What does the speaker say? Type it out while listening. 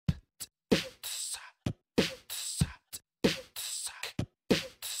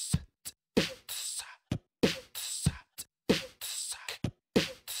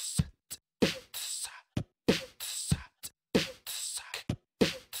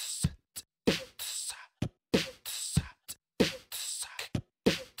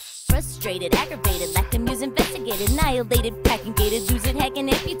frustrated, aggravated, lack of muse, investigated, annihilated, packing gated, lose it, hacking,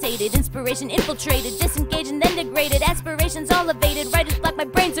 amputated, inspiration infiltrated, disengaged and then degraded, aspirations all evaded, writer's block, my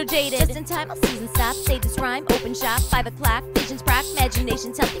brains are jaded. Just in time, I'll season stop, save this rhyme, open shop, 5 o'clock, visions proc,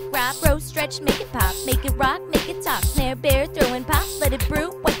 imagination's healthy crop, row, stretch, make it pop, make it rock, make it talk, snare, bear, throw in pop, let it brew,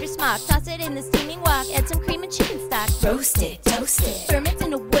 wipe your smock, toss it in the steaming wok, add some cream and chicken stock, roast it, toast it, ferment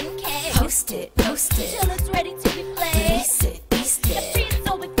in a wooden keg, post it, till it's ready to be played, grease it, beast it, and free it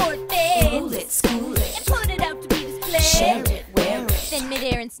so before it fades, roll it, school it, and put it out to be displayed, share it, wear it, then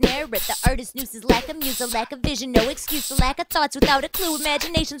mid-air and snare it, the artist nooses lack of muse, a lack of vision, no excuse, a lack of thoughts without a clue,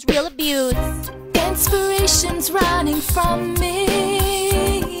 imagination's real abuse, inspiration's running from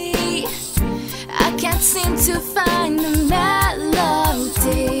me, I can't seem to find the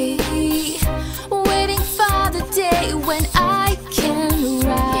melody, waiting for the day when I can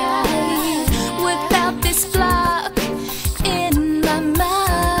write without this block in my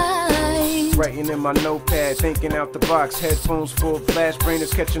mind. Writing in my notepad, thinking out the box, headphones full of flash, brain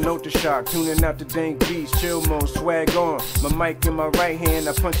is catching note to shock, tuning out the dank beats, chill mode, swag on, my mic in my right hand,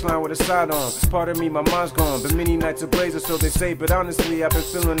 I punchline with a sidearm, part of me, my mind's gone, but many nights ablaze, so they say, but honestly, I've been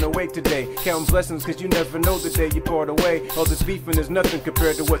feeling awake today, counting blessings, cause you never know the day you part away, all this beefing is nothing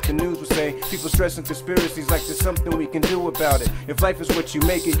compared to what the news would say, people stressing conspiracies like there's something we can do about it, if life is what you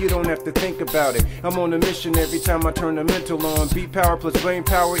make it, you don't have to think about it, I'm on a mission every time I turn the mental on, beat power plus brain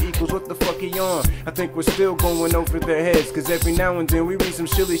power equals what the fuck he on, I think we're still going over their heads, cause every now and then we read some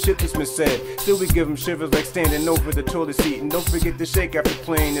silly shit that's been said, still we give them shivers like standing over the toilet seat, and don't forget to shake after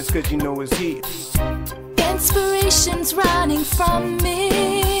playing, it's cause you know it's heat. Inspiration's running from me,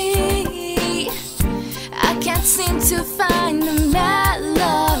 I can't seem to find the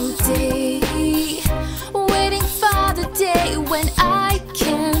melody,